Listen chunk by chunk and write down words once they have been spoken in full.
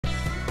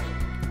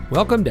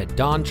Welcome to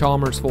Don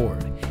Chalmers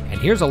Ford, and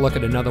here's a look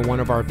at another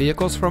one of our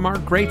vehicles from our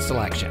great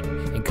selection.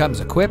 It comes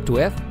equipped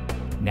with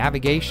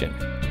navigation,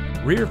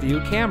 rear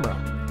view camera,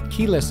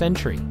 keyless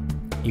entry,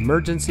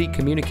 emergency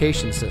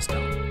communication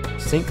system,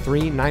 Sync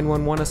 3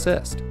 911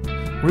 assist,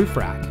 roof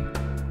rack,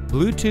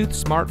 Bluetooth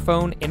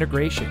smartphone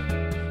integration,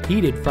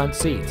 heated front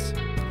seats,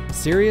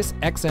 Sirius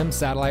XM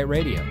satellite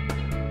radio,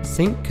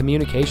 sync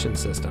communication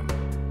system,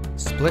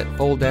 split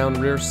fold-down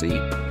rear seat,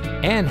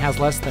 and has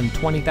less than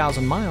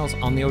 20,000 miles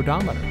on the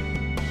odometer.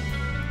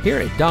 Here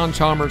at Don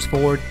Chalmers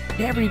Ford,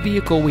 every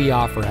vehicle we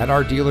offer at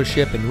our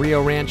dealership in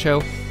Rio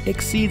Rancho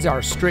exceeds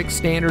our strict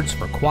standards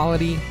for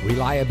quality,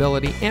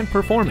 reliability, and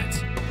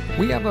performance.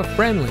 We have a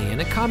friendly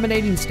and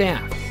accommodating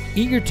staff,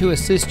 eager to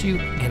assist you,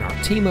 and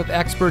our team of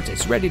experts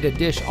is ready to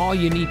dish all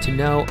you need to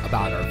know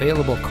about our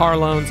available car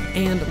loans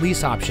and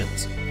lease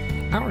options.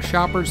 Our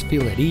shoppers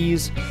feel at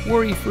ease,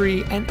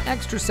 worry-free, and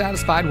extra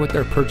satisfied with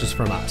their purchase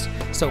from us.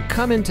 So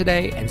come in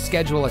today and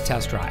schedule a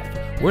test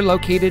drive. We're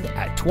located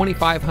at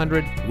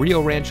 2500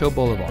 Rio Rancho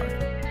Boulevard.